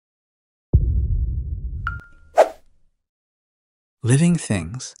Living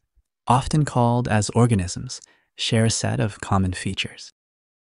things, often called as organisms, share a set of common features.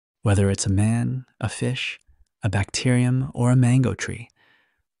 Whether it's a man, a fish, a bacterium, or a mango tree,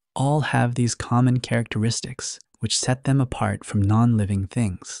 all have these common characteristics which set them apart from non-living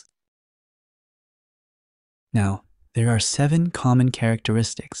things. Now, there are 7 common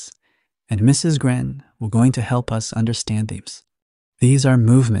characteristics, and Mrs. Gren will going to help us understand these. These are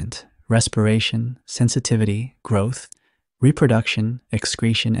movement, respiration, sensitivity, growth, reproduction,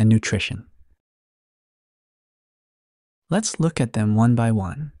 excretion, and nutrition. Let's look at them one by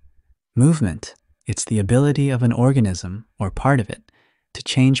one. Movement, it's the ability of an organism, or part of it, to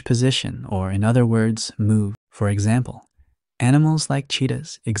change position, or in other words, move. For example, animals like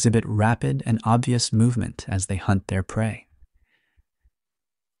cheetahs exhibit rapid and obvious movement as they hunt their prey.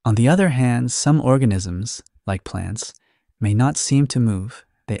 On the other hand, some organisms, like plants, may not seem to move,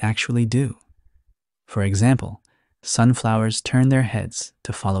 they actually do. For example, sunflowers turn their heads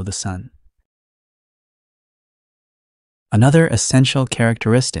to follow the sun. Another essential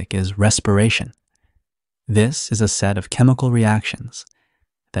characteristic is respiration. This is a set of chemical reactions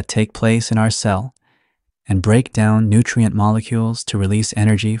that take place in our cell and break down nutrient molecules to release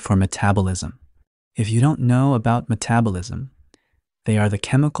energy for metabolism. If you don't know about metabolism, they are the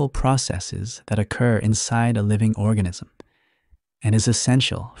chemical processes that occur inside a living organism and is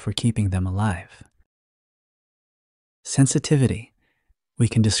essential for keeping them alive. Sensitivity. We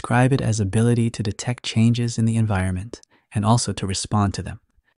can describe it as ability to detect changes in the environment and also to respond to them.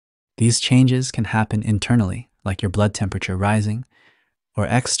 These changes can happen internally, like your blood temperature rising, or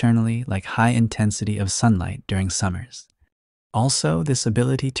externally, like high intensity of sunlight during summers. Also, this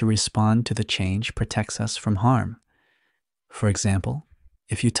ability to respond to the change protects us from harm. For example,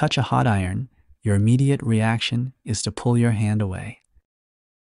 if you touch a hot iron, your immediate reaction is to pull your hand away.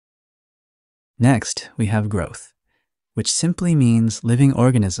 Next, we have growth, which simply means living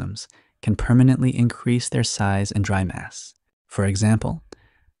organisms can permanently increase their size and dry mass. For example,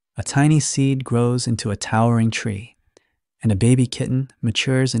 a tiny seed grows into a towering tree, and a baby kitten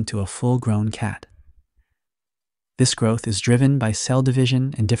matures into a full-grown cat. This growth is driven by cell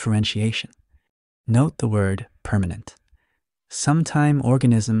division and differentiation. Note the word permanent. Sometime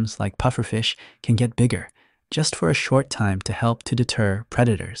organisms like pufferfish can get bigger just for a short time to help to deter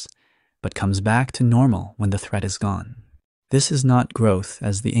predators, but comes back to normal when the threat is gone. This is not growth,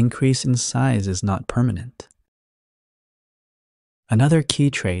 as the increase in size is not permanent. Another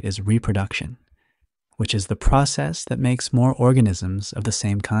key trait is reproduction, which is the process that makes more organisms of the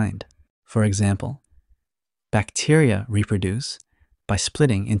same kind. For example, bacteria reproduce by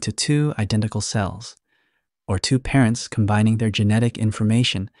splitting into 2 identical cells, or 2 parents combining their genetic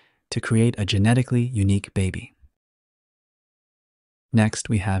information to create a genetically unique baby. Next,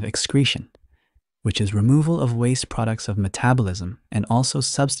 we have excretion, which is removal of waste products of metabolism and also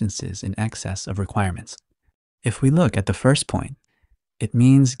substances in excess of requirements. If we look at the first point, it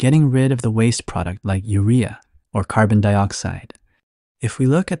means getting rid of the waste product like urea or carbon dioxide. If we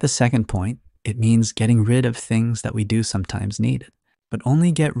look at the second point, it means getting rid of things that we do sometimes need, but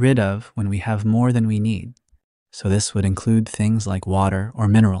only get rid of when we have more than we need. So this would include things like water or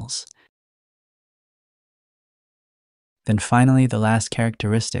minerals. Then finally, the last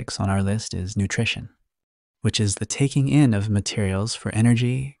characteristics on our list is nutrition, which is the taking in of materials for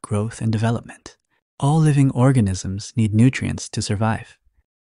energy, growth, and development. All living organisms need nutrients to survive.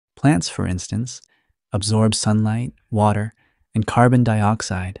 Plants, for instance, absorb sunlight, water, and carbon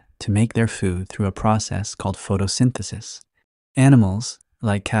dioxide to make their food through a process called photosynthesis. Animals,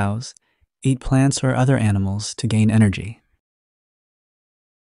 like cows, eat plants or other animals to gain energy.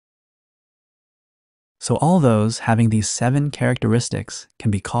 So all those having these 7 characteristics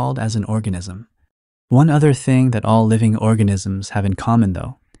can be called as an organism. One other thing that all living organisms have in common,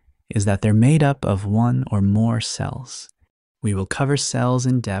 though, is that they're made up of 1 or more cells. We will cover cells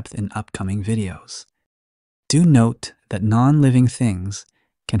in depth in upcoming videos. Do note that non-living things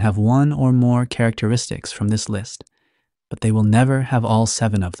can have 1 or more characteristics from this list, but they will never have all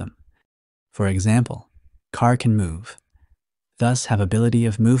 7 of them. For example, car can move, thus have ability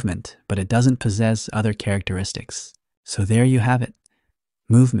of movement, but it doesn't possess other characteristics. So there you have it.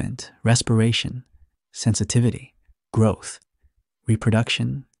 Movement, respiration, sensitivity, growth,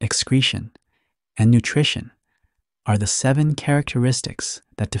 reproduction, excretion, and nutrition are the 7 characteristics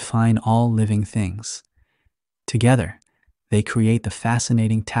that define all living things. Together, they create the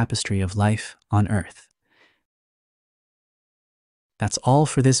fascinating tapestry of life on Earth. That's all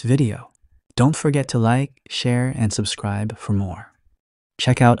for this video. Don't forget to like, share, and subscribe for more.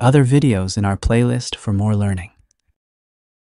 Check out other videos in our playlist for more learning.